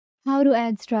How to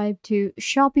add Stripe to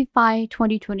Shopify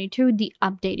 2022 the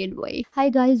updated way. Hi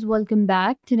guys, welcome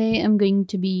back. Today I'm going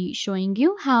to be showing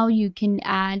you how you can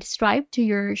add Stripe to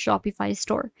your Shopify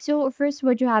store. So first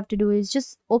what you have to do is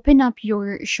just open up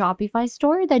your Shopify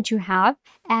store that you have,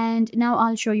 and now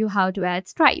I'll show you how to add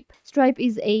Stripe. Stripe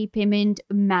is a payment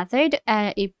method,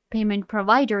 a payment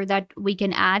provider that we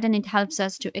can add, and it helps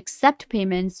us to accept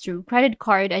payments through credit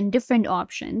card and different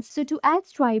options. So to add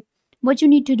Stripe, what you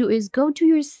need to do is go to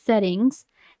your settings,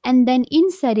 and then in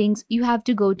settings you have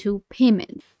to go to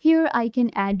payment. Here I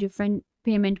can add different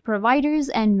payment providers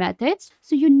and methods,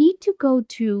 so you need to go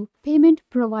to payment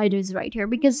providers right here,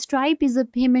 because Stripe is a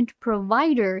payment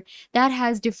provider that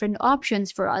has different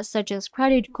options for us, such as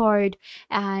credit card,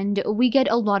 and we get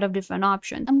a lot of different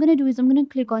options. I'm going to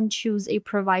click on choose a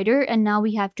provider, and now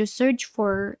we have to search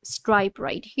for Stripe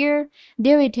right here.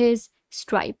 There it is,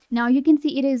 Stripe. Now you can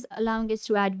see it is allowing us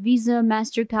to add Visa,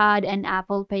 MasterCard, and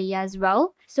Apple Pay as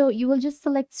well. So you will just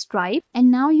select Stripe,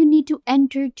 and now you need to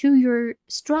enter to your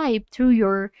Stripe through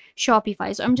your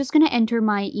Shopify. So I'm just going to enter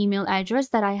my email address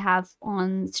that I have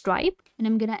on Stripe, and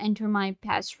I'm going to enter my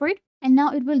password. And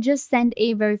now it will just send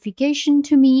a verification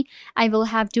to me. I will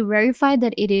have to verify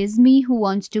that it is me who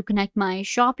wants to connect my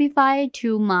Shopify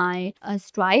to my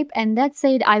Stripe. And that's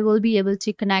it. I will be able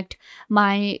to connect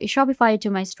my Shopify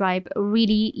to my Stripe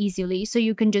really easily. So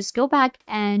you can just go back,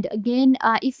 and again,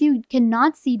 if you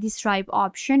cannot see the Stripe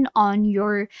option on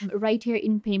your right here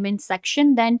in payment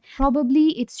section, then probably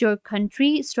it's your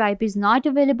country. Stripe is not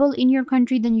available in your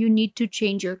country. Then you need to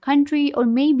change your country, or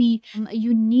maybe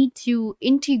you need to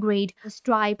integrate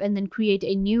Stripe and then create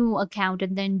a new account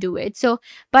and then do it. So,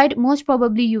 but most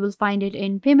probably you will find it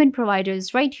in payment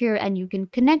providers right here, and you can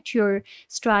connect your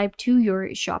Stripe to your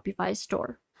Shopify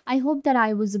store. I hope that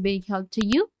I was a big help to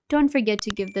you. Don't forget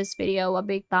to give this video a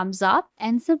big thumbs up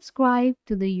and subscribe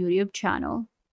to the YouTube channel.